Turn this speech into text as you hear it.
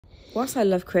Whilst I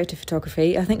love creative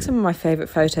photography, I think some of my favourite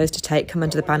photos to take come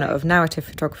under the banner of narrative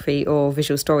photography or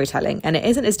visual storytelling, and it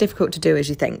isn't as difficult to do as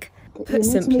you think. Put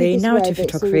simply, narrative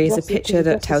photography is a picture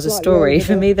that tells a story.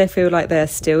 For me, they feel like they're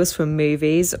stills from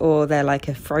movies, or they're like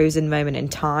a frozen moment in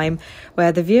time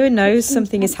where the viewer knows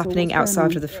something is happening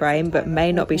outside of the frame but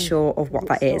may not be sure of what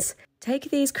that is.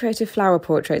 Take these creative flower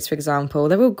portraits, for example.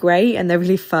 They're all great and they're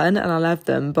really fun and I love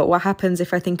them, but what happens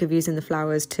if I think of using the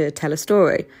flowers to tell a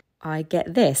story? I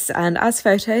get this, and as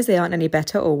photos, they aren't any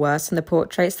better or worse than the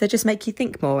portraits, they just make you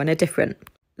think more and are different.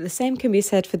 The same can be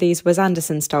said for these Wes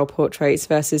Anderson style portraits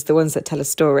versus the ones that tell a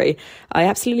story. I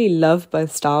absolutely love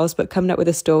both styles, but coming up with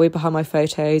a story behind my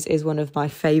photos is one of my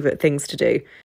favourite things to do.